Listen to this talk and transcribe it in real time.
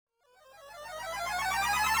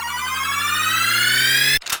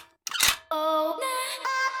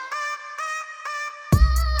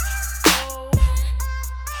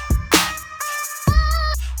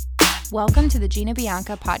Welcome to the Gina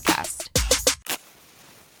Bianca podcast.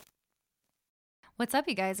 What's up,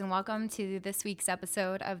 you guys, and welcome to this week's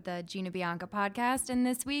episode of the Gina Bianca podcast. And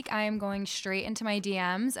this week I am going straight into my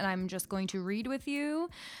DMs and I'm just going to read with you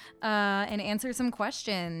and answer some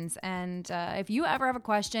questions. And if you ever have a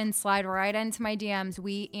question, slide right into my DMs.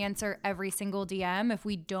 We answer every single DM. If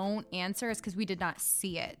we don't answer, it's because we did not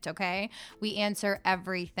see it, okay? We answer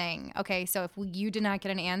everything, okay? So if you did not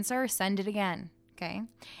get an answer, send it again. Okay.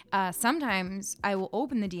 Sometimes I will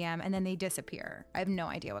open the DM and then they disappear. I have no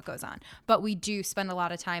idea what goes on, but we do spend a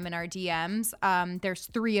lot of time in our DMs. There's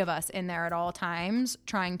 3 of us in there at all times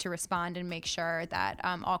trying to respond and make sure that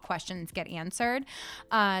all questions get answered.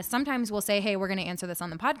 Sometimes we'll say, hey, we're going to answer this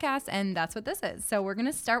on the podcast, and that's what this is. So we're going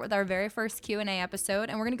to start with our very first Q&A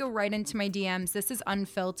episode, and we're going to go right into my DMs. This is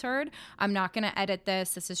unfiltered. I'm not going to edit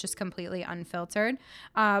this. This is just completely unfiltered.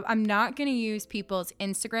 I'm not going to use people's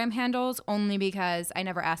Instagram handles only because I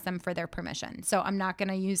never asked them for their permission. So I'm not going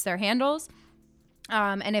to use their handles.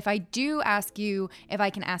 And if I do ask you if I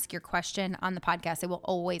can ask your question on the podcast, I will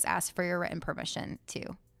always ask for your written permission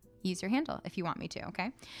to use your handle if you want me to,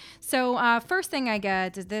 okay? So first thing I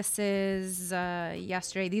get, this is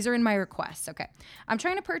yesterday. These are in my requests, okay? I'm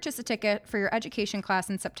trying to purchase a ticket for your education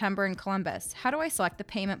class in September in Columbus. How do I select the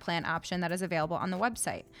payment plan option that is available on the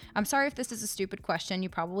website? I'm sorry if this is a stupid question. You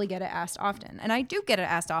probably get it asked often. And I do get it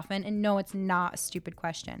asked often, and no, it's not a stupid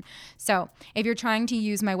question. So if you're trying to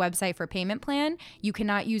use my website for payment plan, you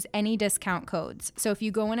cannot use any discount codes. So if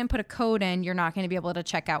you go in and put a code in, you're not going to be able to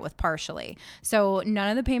check out with partially. So none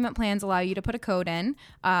of the payment plans allow you to put a code in,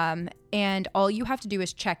 and all you have to do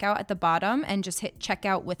is check out at the bottom and just hit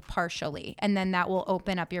checkout with partially, and then that will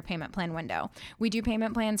open up your payment plan window. We do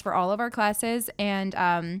payment plans for all of our classes,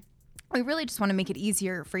 and we really just want to make it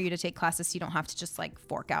easier for you to take classes so you don't have to just like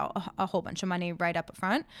fork out a whole bunch of money right up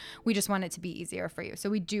front. We just want it to be easier for you. So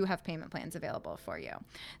we do have payment plans available for you.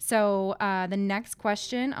 So the next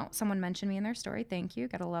question, someone mentioned me in their story. Thank you.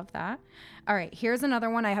 Gotta love that. All right, here's another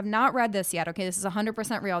one. I have not read this yet. Okay, this is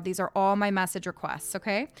 100% real. These are all my message requests,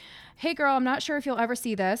 okay? Hey girl, I'm not sure if you'll ever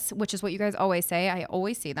see this, which is what you guys always say. I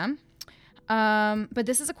always see them. But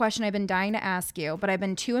this is a question I've been dying to ask you, but I've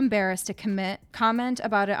been too embarrassed to comment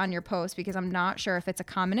about it on your post because I'm not sure if it's a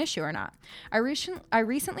common issue or not. I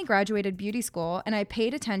recently graduated beauty school and I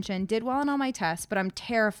paid attention, did well on all my tests, but I'm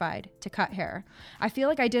terrified to cut hair. I feel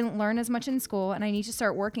like I didn't learn as much in school and I need to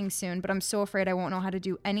start working soon, but I'm so afraid I won't know how to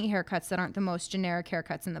do any haircuts that aren't the most generic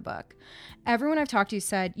haircuts in the book. Everyone I've talked to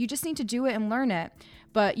said, you just need to do it and learn it.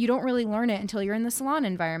 But you don't really learn it until you're in the salon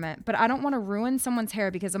environment. But I don't want to ruin someone's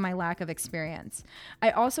hair because of my lack of experience. I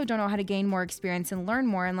also don't know how to gain more experience and learn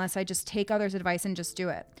more unless I just take others' advice and just do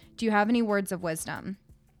it. Do you have any words of wisdom?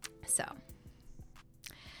 So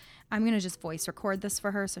I'm going to just voice record this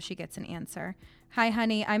for her so she gets an answer. Hi,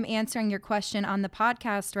 honey. I'm answering your question on the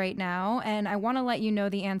podcast right now, and I want to let you know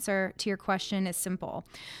the answer to your question is simple.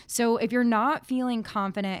 So if you're not feeling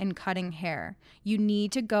confident in cutting hair, you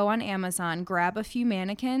need to go on Amazon, grab a few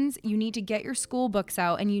mannequins, you need to get your school books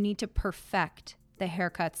out, and you need to perfect the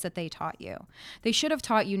haircuts that they taught you. They should have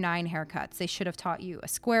taught you 9 haircuts. They should have taught you a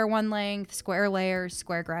square one length, square layers,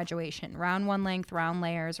 square graduation, round one length, round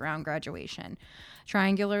layers, round graduation,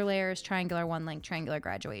 triangular layers, triangular one length, triangular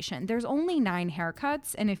graduation. There's only 9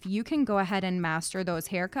 haircuts, and if you can go ahead and master those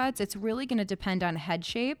haircuts, it's really going to depend on head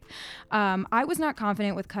shape. I was not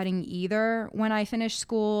confident with cutting either when I finished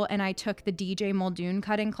school, and I took the DJ Muldoon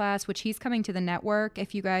cutting class, which he's coming to the network.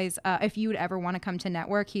 If you guys, if you would ever want to come to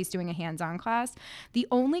network, he's doing a hands-on class. The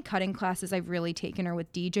only cutting classes I've really taken are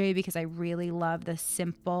with DJ because I really love the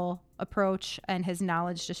simple approach and his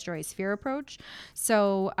knowledge destroys fear approach.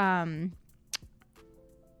 So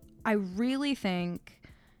I really think,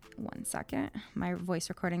 one second, my voice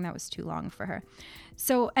recording, that was too long for her.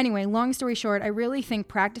 So anyway, long story short, I really think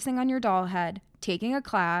practicing on your doll head, taking a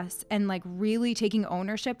class, and like really taking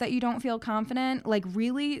ownership that you don't feel confident, like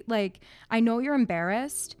really, like, I know you're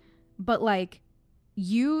embarrassed, but like,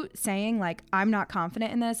 you saying like, I'm not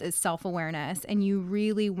confident in this is self-awareness, and you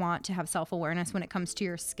really want to have self-awareness when it comes to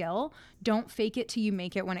your skill. Don't fake it till you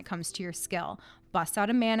make it when it comes to your skill. Bust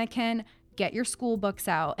out a mannequin, get your school books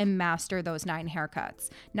out, and master those 9 haircuts.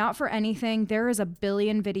 Not for anything, there is a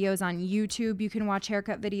billion videos on YouTube. You can watch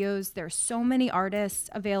haircut videos. There's so many artists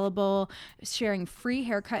available sharing free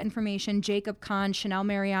haircut information. Jacob Kahn, Chanel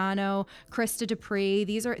Mariano, Krista Dupree.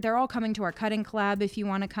 They're all coming to our cutting collab if you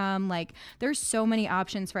want to come. Like, there's so many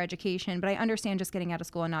options for education, but I understand just getting out of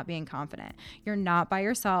school and not being confident. You're not by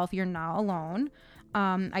yourself. You're not alone.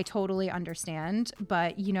 I totally understand,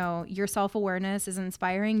 but you know, your self-awareness is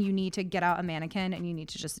inspiring. You need to get out a mannequin and you need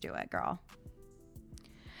to just do it, girl.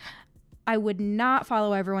 I would not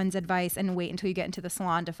follow everyone's advice and wait until you get into the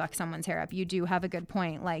salon to fuck someone's hair up. You do have a good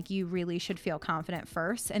point. Like, you really should feel confident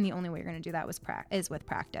first, and the only way you're going to do that is with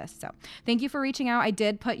practice. So thank you for reaching out. I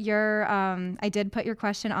did put your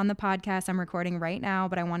question on the podcast. I'm recording right now,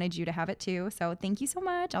 but I wanted you to have it too. So thank you so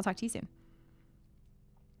much. I'll talk to you soon.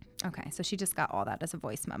 Okay, so she just got all that as a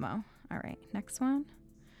voice memo. All right, next one.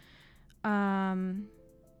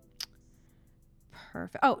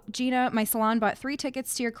 Perfect. Oh, Gina, my salon bought 3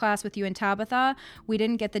 tickets to your class with you and Tabitha. We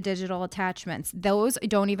didn't get the digital attachments. Those,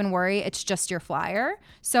 don't even worry. It's just your flyer.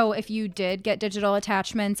 So if you did get digital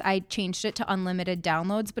attachments, I changed it to unlimited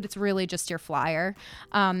downloads, but it's really just your flyer.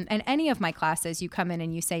 And any of my classes, you come in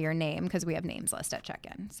and you say your name because we have names list at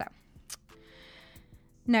check-in. So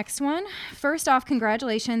next one. First off,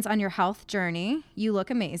 congratulations on your health journey. You look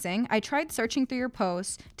amazing. I tried searching through your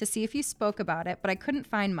posts to see if you spoke about it, but I couldn't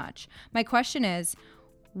find much. My question is,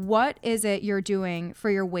 what is it you're doing for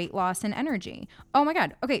your weight loss and energy? Oh my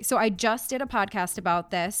God. Okay, so I just did a podcast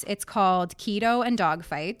about this. It's called Keto and Dog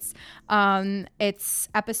Fights. It's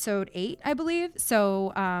episode 8, I believe.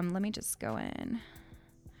 So let me just go in.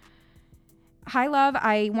 Hi, love.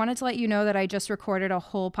 I wanted to let you know that I just recorded a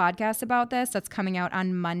whole podcast about this that's coming out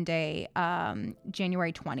on Monday,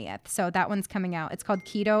 January 20th. So that one's coming out. It's called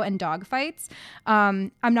Keto and Dog Fights.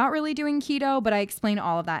 I'm not really doing keto, but I explain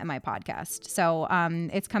all of that in my podcast. So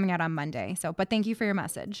it's coming out on Monday. So, but thank you for your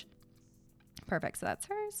message. Perfect. So that's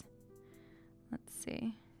hers. Let's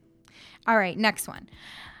see. All right, next one.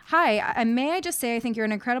 Hi, may I just say I think you're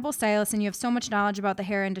an incredible stylist and you have so much knowledge about the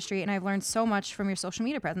hair industry, and I've learned so much from your social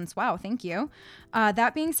media presence. Wow, thank you.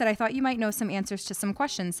 That being said, I thought you might know some answers to some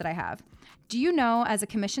questions that I have. Do you know, as a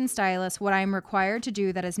commissioned stylist, what I am required to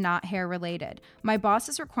do that is not hair related? My boss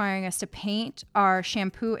is requiring us to paint our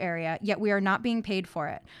shampoo area, yet we are not being paid for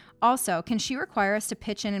it. Also, can she require us to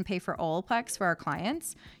pitch in and pay for Olaplex for our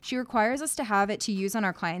clients? She requires us to have it to use on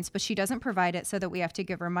our clients, but she doesn't provide it so that we have to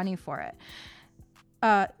give her money for it.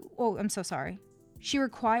 I'm so sorry. She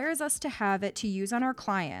requires us to have it to use on our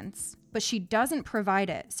clients, but she doesn't provide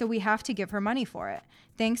it, so we have to give her money for it.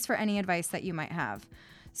 Thanks for any advice that you might have.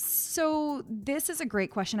 So this is a great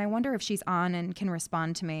question. I wonder if she's on and can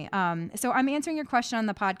respond to me. So I'm answering your question on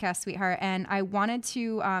the podcast, sweetheart, and I wanted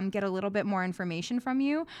to get a little bit more information from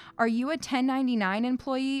you. Are you a 1099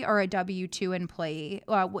 employee or a W-2 employee?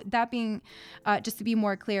 That being, just to be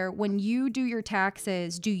more clear, when you do your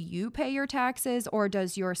taxes, do you pay your taxes or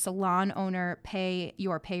does your salon owner pay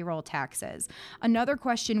your payroll taxes? Another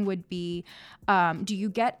question would be, do you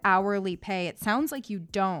get hourly pay? It sounds like you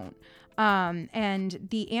don't. And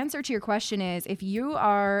the answer to your question is, if you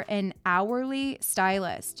are an hourly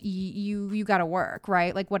stylist, you got to work,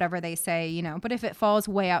 right? Like whatever they say, you know, but if it falls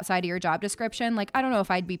way outside of your job description, like, I don't know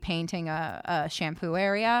if I'd be painting a shampoo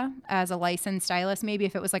area as a licensed stylist, maybe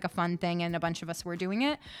if it was like a fun thing and a bunch of us were doing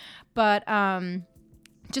it, but,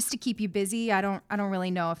 just to keep you busy, I don't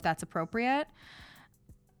really know if that's appropriate.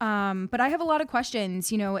 But I have a lot of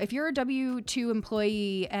questions. You know, if you're a W-2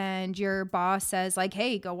 employee and your boss says like,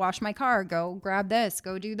 hey, go wash my car, go grab this,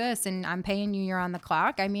 go do this, and I'm paying you, you're on the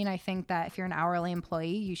clock. I mean, I think that if you're an hourly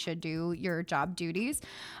employee, you should do your job duties.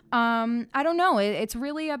 I don't know. It's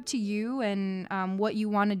really up to you and what you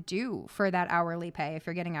want to do for that hourly pay if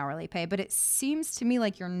you're getting hourly pay. But it seems to me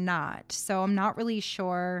like you're not. So I'm not really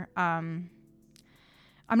sure.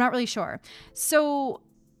 So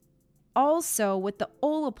also, with the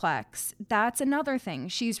Olaplex, that's another thing.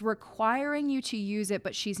 She's requiring you to use it,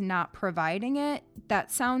 but she's not providing it.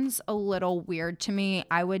 That sounds a little weird to me.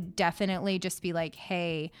 I would definitely just be like,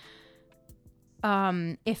 hey,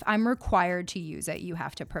 if I'm required to use it, you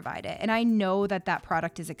have to provide it. And I know that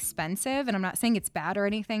product is expensive, and I'm not saying it's bad or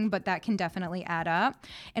anything, but that can definitely add up.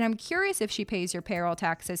 And I'm curious if she pays your payroll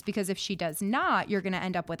taxes, because if she does not, you're going to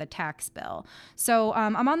end up with a tax bill. So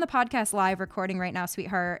I'm on the podcast live recording right now,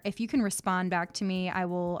 sweetheart. If you can respond back to me, I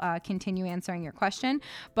will continue answering your question.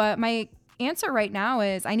 But my answer right now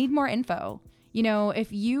is I need more info. You know,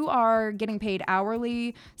 if you are getting paid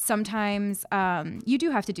hourly, sometimes you do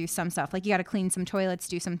have to do some stuff. Like you got to clean some toilets,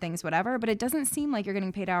 do some things, whatever. But it doesn't seem like you're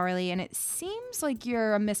getting paid hourly. And it seems like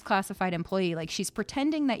you're a misclassified employee. Like she's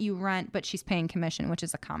pretending that you rent, but she's paying commission, which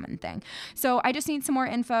is a common thing. So I just need some more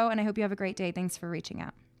info, and I hope you have a great day. Thanks for reaching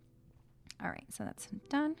out. All right, so that's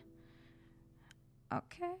done.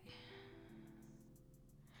 Okay.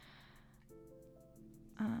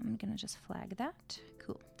 I'm going to just flag that.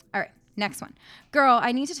 Cool. All right. Next one. Girl,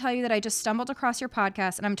 I need to tell you that I just stumbled across your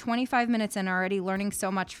podcast and I'm 25 minutes in already learning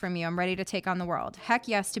so much from you. I'm ready to take on the world. Heck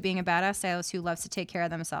yes to being a badass stylist who loves to take care of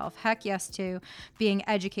themselves. Heck yes to being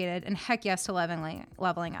educated, and heck yes to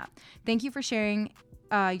leveling up. Thank you for sharing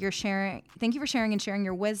your sharing. Thank you for sharing and sharing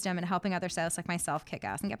your wisdom and helping other stylists like myself kick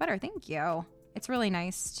ass and get better. Thank you. It's really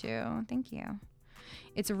nice too. Thank you.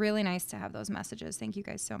 It's really nice to have those messages. Thank you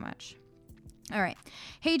guys so much. All right.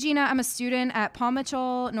 Hey, Gina, I'm a student at Paul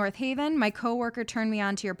Mitchell, North Haven. My coworker turned me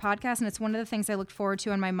on to your podcast, and it's one of the things I looked forward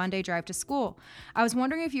to on my Monday drive to school. I was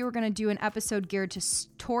wondering if you were going to do an episode geared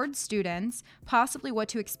towards students, possibly what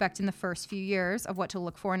to expect in the first few years of what to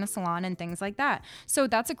look for in a salon and things like that. So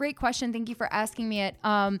that's a great question. Thank you for asking me it.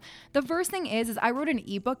 The first thing is I wrote an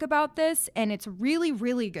ebook about this, and it's really,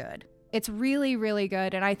 really good. It's really, really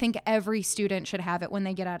good. And I think every student should have it when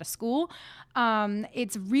they get out of school.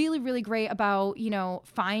 It's really, really great about,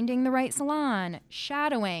 finding the right salon,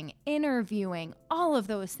 shadowing, interviewing, all of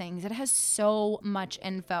those things. It has so much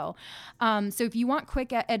info. So if you want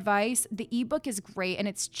quick advice, the ebook is great and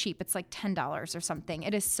it's cheap. It's like $10 or something.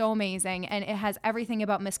 It is so amazing. And it has everything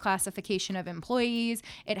about misclassification of employees.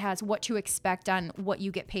 It has what to expect on what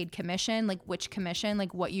you get paid commission, like which commission,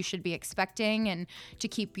 like what you should be expecting, and to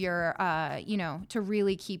keep your, to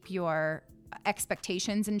really keep your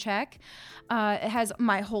expectations in check. It has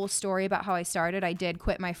my whole story about how I started. I did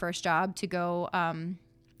quit my first job to go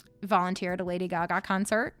volunteer at a Lady Gaga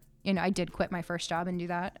concert. I did quit my first job and do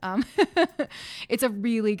that. It's a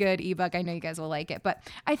really good ebook. I know you guys will like it. But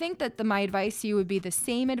I think that my advice to you would be the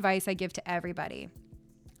same advice I give to everybody.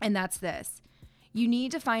 And that's this. You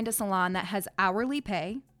need to find a salon that has hourly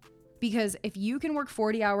pay. Because if you can work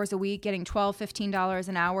 40 hours a week, getting $12, $15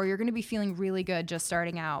 an hour, you're going to be feeling really good just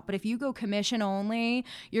starting out. But if you go commission only,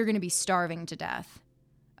 you're going to be starving to death.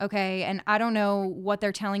 Okay. And I don't know what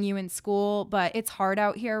they're telling you in school, but it's hard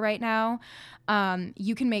out here right now.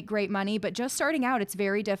 You can make great money, but just starting out, it's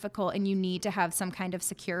very difficult, and you need to have some kind of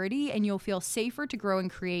security, and you'll feel safer to grow and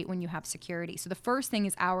create when you have security. So the first thing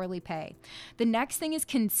is hourly pay. The next thing is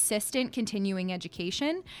consistent continuing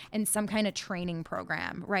education and some kind of training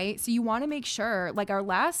program, right? So you want to make sure, like our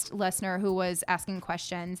last listener who was asking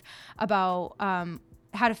questions about,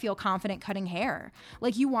 how to feel confident cutting hair.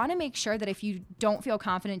 Like, you want to make sure that if you don't feel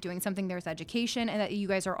confident doing something, there's education, and that you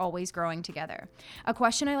guys are always growing together. A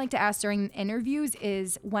question I like to ask during interviews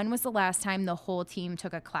is, when was the last time the whole team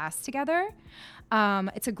took a class together?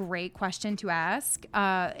 It's a great question to ask.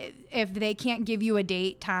 If they can't give you a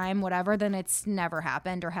date, time, whatever, then it's never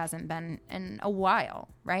happened or hasn't been in a while,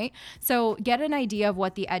 right? So get an idea of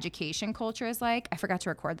what the education culture is like. I forgot to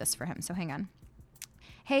record this for him, so hang on.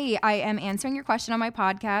 Hey, I am answering your question on my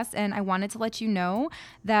podcast, and I wanted to let you know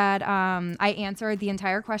that I answered the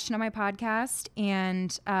entire question on my podcast,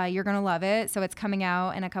 and you're going to love it. So it's coming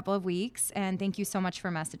out in a couple of weeks, and thank you so much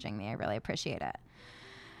for messaging me. I really appreciate it.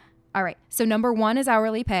 All right. So number 1 is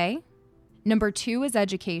hourly pay. Number 2 is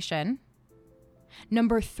education.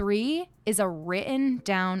 Number 3 is a written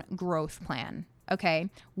down growth plan. Okay.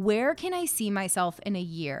 Where can I see myself in a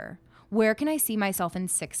year? Where can I see myself in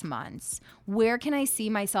 6 months? Where can I see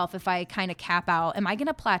myself if I kind of cap out? Am I going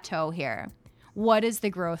to plateau here? What is the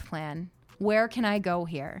growth plan? Where can I go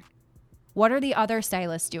here? What are the other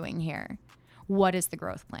stylists doing here? What is the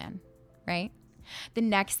growth plan, right? The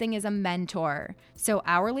next thing is a mentor. So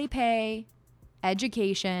hourly pay,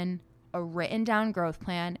 education, a written down growth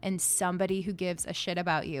plan, and somebody who gives a shit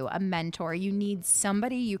about you, a mentor. You need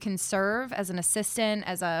somebody you can serve as an assistant,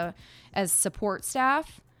 as support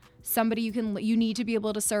staff. Somebody you need to be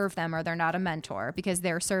able to serve them, or they're not a mentor because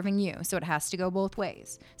they're serving you. So it has to go both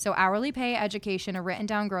ways. So hourly pay, education, a written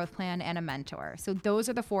down growth plan, and a mentor. So those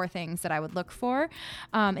are the 4 things that I would look for.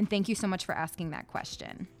 And thank you so much for asking that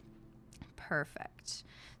question. Perfect.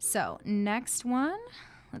 So next one.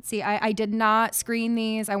 Let's see. I did not screen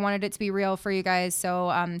these. I wanted it to be real for you guys.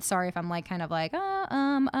 So sorry if I'm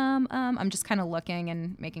I'm just kind of looking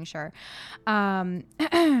and making sure. I'm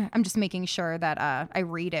just making sure that I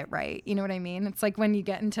read it right. You know what I mean? It's like when you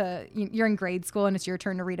get into, you're in grade school and it's your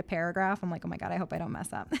turn to read a paragraph. I'm like, oh my God, I hope I don't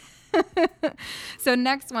mess up. So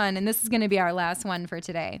next one, and this is going to be our last one for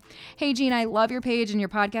today. Hey, Gina, I love your page and your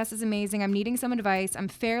podcast is amazing. I'm needing some advice. I'm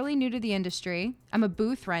fairly new to the industry. I'm a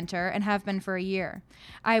booth renter and have been for a year.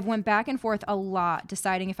 I've went back and forth a lot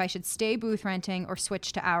deciding if I should stay booth renting or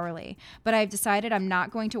switch to hourly, but I've decided I'm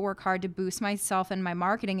not going to work hard to boost myself in my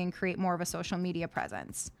marketing and create more of a social media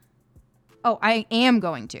presence. Oh, I am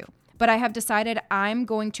going to. But I have decided I'm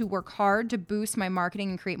going to work hard to boost my marketing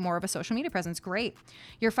and create more of a social media presence. Great.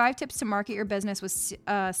 Your 5 tips to market your business was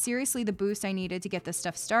seriously the boost I needed to get this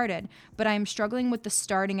stuff started. But I'm struggling with the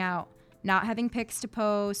starting out, not having pics to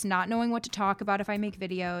post, not knowing what to talk about if I make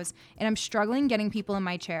videos, and I'm struggling getting people in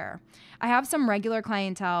my chair. I have some regular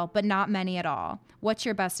clientele, but not many at all. What's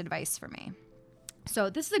your best advice for me? So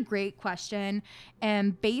this is a great question.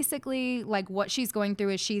 And basically, like, what she's going through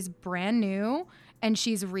is she's brand new and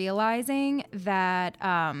she's realizing that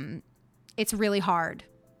it's really hard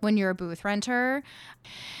when you're a booth renter.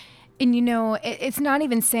 And, you know, it's not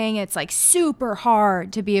even saying it's like super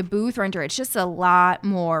hard to be a booth renter. It's just a lot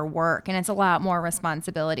more work and it's a lot more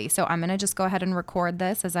responsibility. So I'm going to just go ahead and record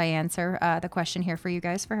this as I answer the question here for you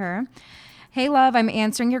guys for her. Hey, love, I'm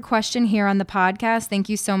answering your question here on the podcast. Thank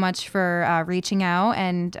you so much for reaching out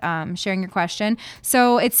and sharing your question.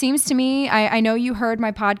 So it seems to me, I know you heard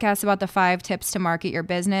my podcast about the 5 tips to market your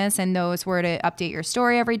business, and those were to update your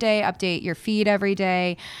story every day, update your feed every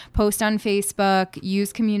day, post on Facebook,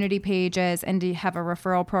 use community pages, and to have a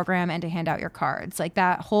referral program and to hand out your cards. Like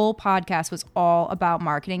that whole podcast was all about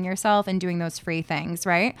marketing yourself and doing those free things,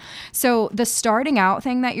 right? So the starting out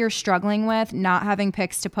thing that you're struggling with, not having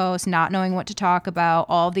pics to post, not knowing what to talk about,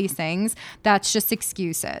 all these things, that's just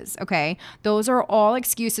excuses, okay? Those are all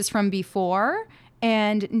excuses from before,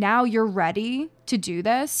 and now you're ready to do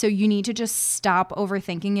this, so you need to just stop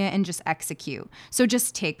overthinking it and just execute. So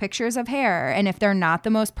just take pictures of hair, and if they're not the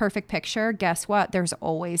most perfect picture, guess what? There's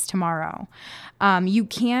always tomorrow.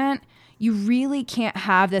 You really can't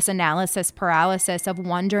have this analysis paralysis of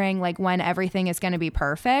wondering like when everything is going to be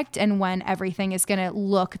perfect and when everything is going to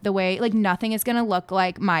look the way, like nothing is going to look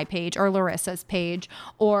like my page or Larissa's page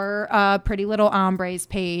or Pretty Little Ombre's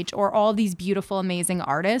page or all these beautiful, amazing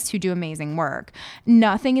artists who do amazing work.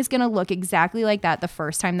 Nothing is going to look exactly like that the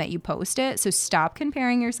first time that you post it. So stop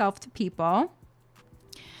comparing yourself to people.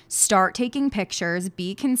 Start taking pictures,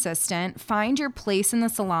 be consistent, find your place in the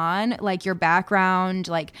salon, like your background,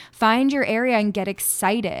 like find your area and get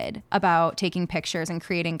excited about taking pictures and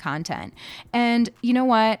creating content. And you know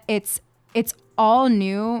what? It's all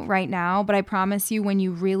new right now, but I promise you when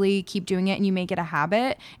you really keep doing it and you make it a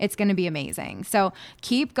habit, it's going to be amazing. So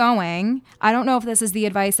keep going. I don't know if this is the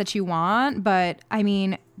advice that you want, but I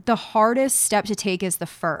mean, the hardest step to take is the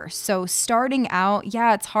first. So starting out,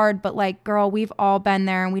 yeah, it's hard, but like, girl, we've all been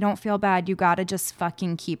there and we don't feel bad. You got to just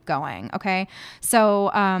fucking keep going. Okay. So,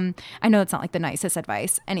 I know it's not like the nicest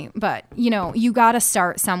advice but you know, you got to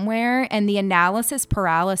start somewhere, and the analysis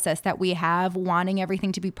paralysis that we have, wanting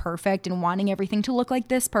everything to be perfect and wanting everything to look like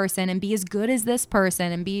this person and be as good as this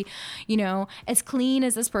person and be, you know, as clean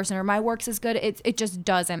as this person, or my work's as good. It just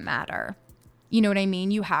doesn't matter. You know what I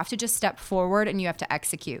mean? You have to just step forward and you have to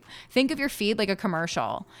execute. Think of your feed like a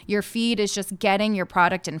commercial. Your feed is just getting your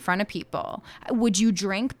product in front of people. Would you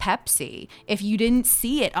drink Pepsi if you didn't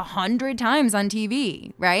see it 100 times on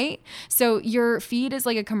TV, right? So your feed is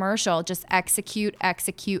like a commercial. Just execute,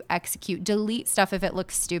 execute, execute. Delete stuff if it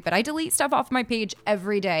looks stupid. I delete stuff off my page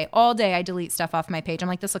every day. All day I delete stuff off my page. I'm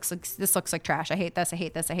like, this looks like trash. I hate this. I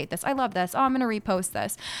hate this. I hate this. I love this. Oh, I'm going to repost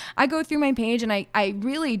this. I go through my page and I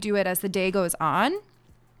really do it as the day goes on.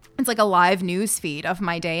 It's like a live news feed of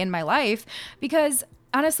my day and my life, because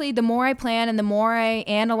honestly, the more I plan and the more I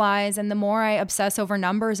analyze and the more I obsess over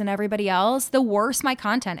numbers and everybody else, the worse my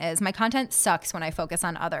content is. My content sucks when I focus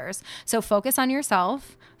on others. So focus on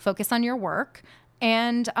yourself, focus on your work,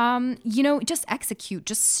 and, you know, just execute,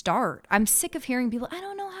 just start. I'm sick of hearing people, I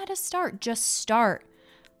don't know how to start. Just start.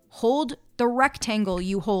 Hold the rectangle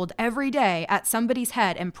you hold every day at somebody's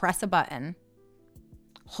head and press a button.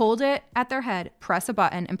 Hold it at their head, press a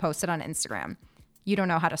button, and post it on Instagram. You don't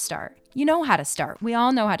know how to start. You know how to start. We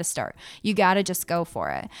all know how to start. You got to just go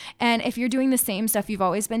for it. And if you're doing the same stuff you've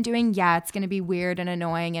always been doing, yeah, it's going to be weird and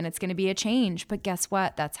annoying and it's going to be a change. But guess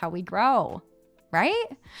what? That's how we grow, right?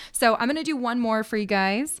 So I'm going to do one more for you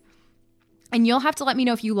guys. And you'll have to let me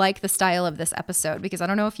know if you like the style of this episode, because I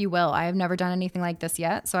don't know if you will. I have never done anything like this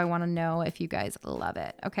yet, so I want to know if you guys love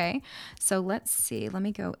it, okay? So let's see. Let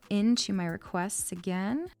me go into my requests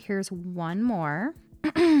again. Here's one more.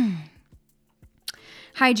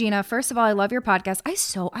 Hi, Gina. First of all, I love your podcast.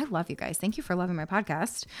 I love you guys. Thank you for loving my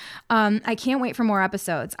podcast. I can't wait for more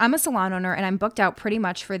episodes. I'm a salon owner and I'm booked out pretty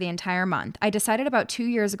much for the entire month. I decided about 2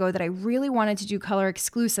 years ago that I really wanted to do color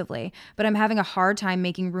exclusively, but I'm having a hard time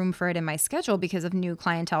making room for it in my schedule because of new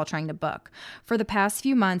clientele trying to book. For the past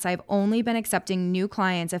few months, I've only been accepting new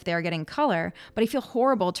clients if they are getting color, but I feel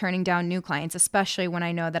horrible turning down new clients, especially when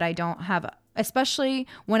I know that I don't have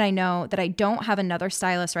another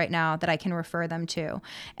stylist right now that I can refer them to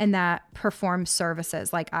and that performs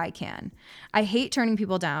services like I can. I hate turning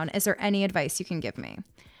people down. Is there any advice you can give me?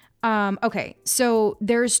 Okay, so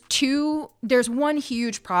there's one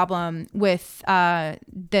huge problem with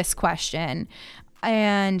this question,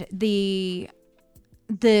 and this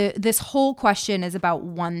whole question is about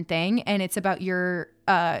one thing, and it's about your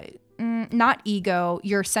not ego,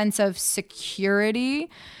 your sense of security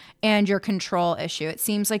and your control issue. It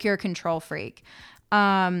seems like you're a control freak.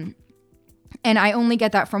 And I only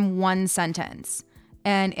get that from one sentence.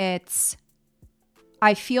 And it's,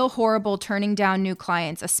 I feel horrible turning down new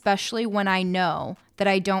clients, especially when I know that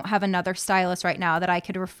I don't have another stylist right now that I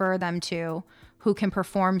could refer them to who can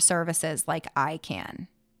perform services like I can.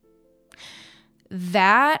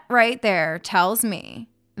 That right there tells me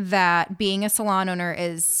that being a salon owner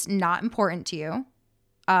is not important to you.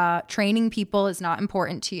 Training people is not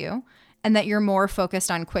important to you, and that you're more focused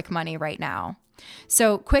on quick money right now.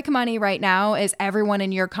 So quick money right now is everyone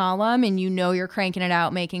in your column, and you know you're cranking it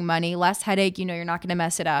out, making money, less headache, you know you're not going to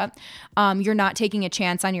mess it up. You're not taking a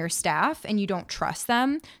chance on your staff, and you don't trust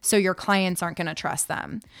them, so your clients aren't going to trust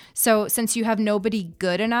them. So since you have nobody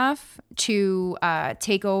good enough to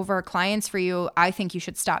take over clients for you, I think you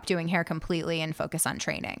should stop doing hair completely and focus on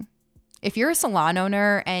training. If you're a salon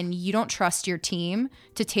owner and you don't trust your team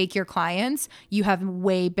to take your clients, you have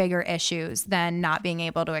way bigger issues than not being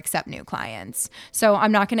able to accept new clients. So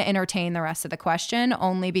I'm not going to entertain the rest of the question,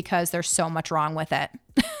 only because there's so much wrong with it.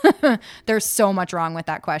 There's so much wrong with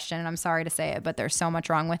that question. And I'm sorry to say it, but there's so much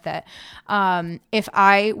wrong with it. If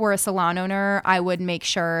I were a salon owner, I would make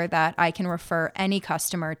sure that I can refer any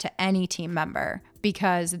customer to any team member,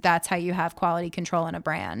 because that's how you have quality control in a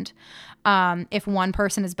brand. If one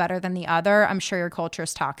person is better than the other, I'm sure your culture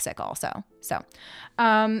is toxic also. So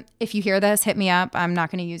if you hear this, hit me up. I'm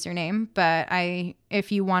not going to use your name, but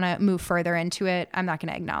if you want to move further into it, I'm not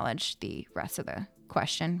going to acknowledge the rest of the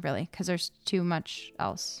question, really, because there's too much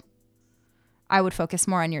else. I would focus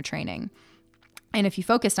more on your training. And if you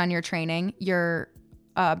focused on your training, your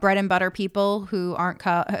bread and butter people who aren't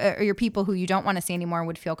your people who you don't want to see anymore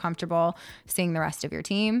would feel comfortable seeing the rest of your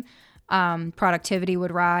team. Productivity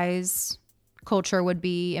would rise, culture would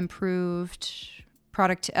be improved,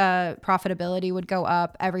 profitability would go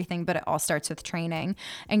up, everything, but it all starts with training.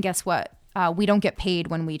 And guess what? We don't get paid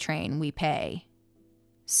when we train, we pay.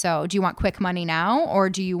 So do you want quick money now, or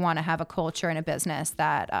do you want to have a culture and a business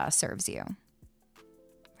that serves you?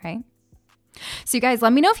 Right? So you guys,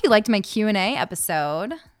 let me know if you liked my Q&A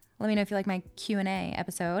episode. Let me know if you like my Q&A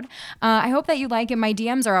episode. I hope that you like it. My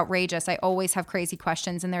DMs are outrageous. I always have crazy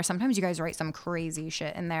questions in there. Sometimes you guys write some crazy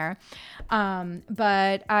shit in there.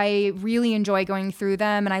 But I really enjoy going through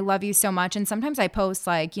them, and I love you so much. And sometimes I post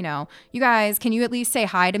like, you guys, can you at least say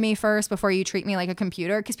hi to me first before you treat me like a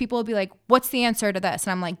computer? Because people will be like, what's the answer to this?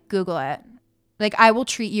 And I'm like, Google it. Like, I will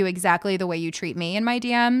treat you exactly the way you treat me in my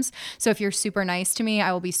DMs. So if you're super nice to me,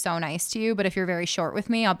 I will be so nice to you. But if you're very short with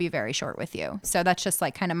me, I'll be very short with you. So that's just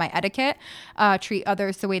like kind of my etiquette. Treat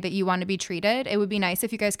others the way that you want to be treated. It would be nice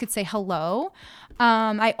if you guys could say hello.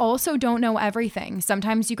 I also don't know everything.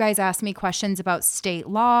 Sometimes you guys ask me questions about state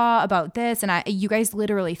law, about this, and you guys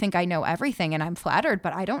literally think I know everything, and I'm flattered,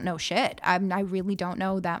 but I don't know shit. I really don't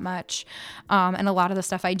know that much. And a lot of the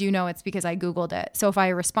stuff I do know, it's because I Googled it. So if I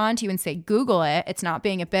respond to you and say Google it, it's not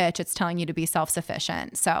being a bitch. It's telling you to be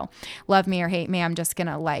self-sufficient. So love me or hate me, I'm just going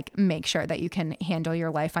to like make sure that you can handle your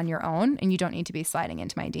life on your own, and you don't need to be sliding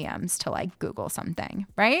into my DMs to like Google something,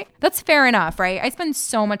 right? That's fair enough, right? I spend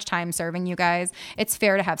so much time serving you guys. It's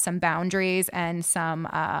fair to have some boundaries and some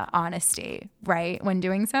honesty, right, when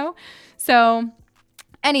doing so. So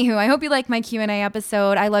anywho, I hope you like my Q&A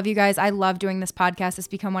episode. I love you guys. I love doing this podcast. It's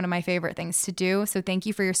become one of my favorite things to do. So thank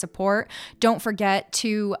you for your support. Don't forget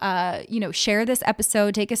to, share this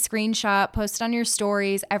episode, take a screenshot, post it on your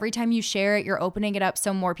stories. Every time you share it, you're opening it up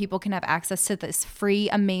so more people can have access to this free,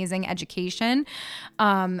 amazing education.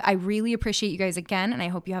 I really appreciate you guys again, and I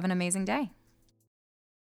hope you have an amazing day.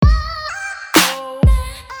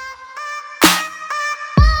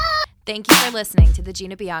 Thank you for listening to the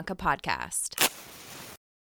Gina Bianca podcast.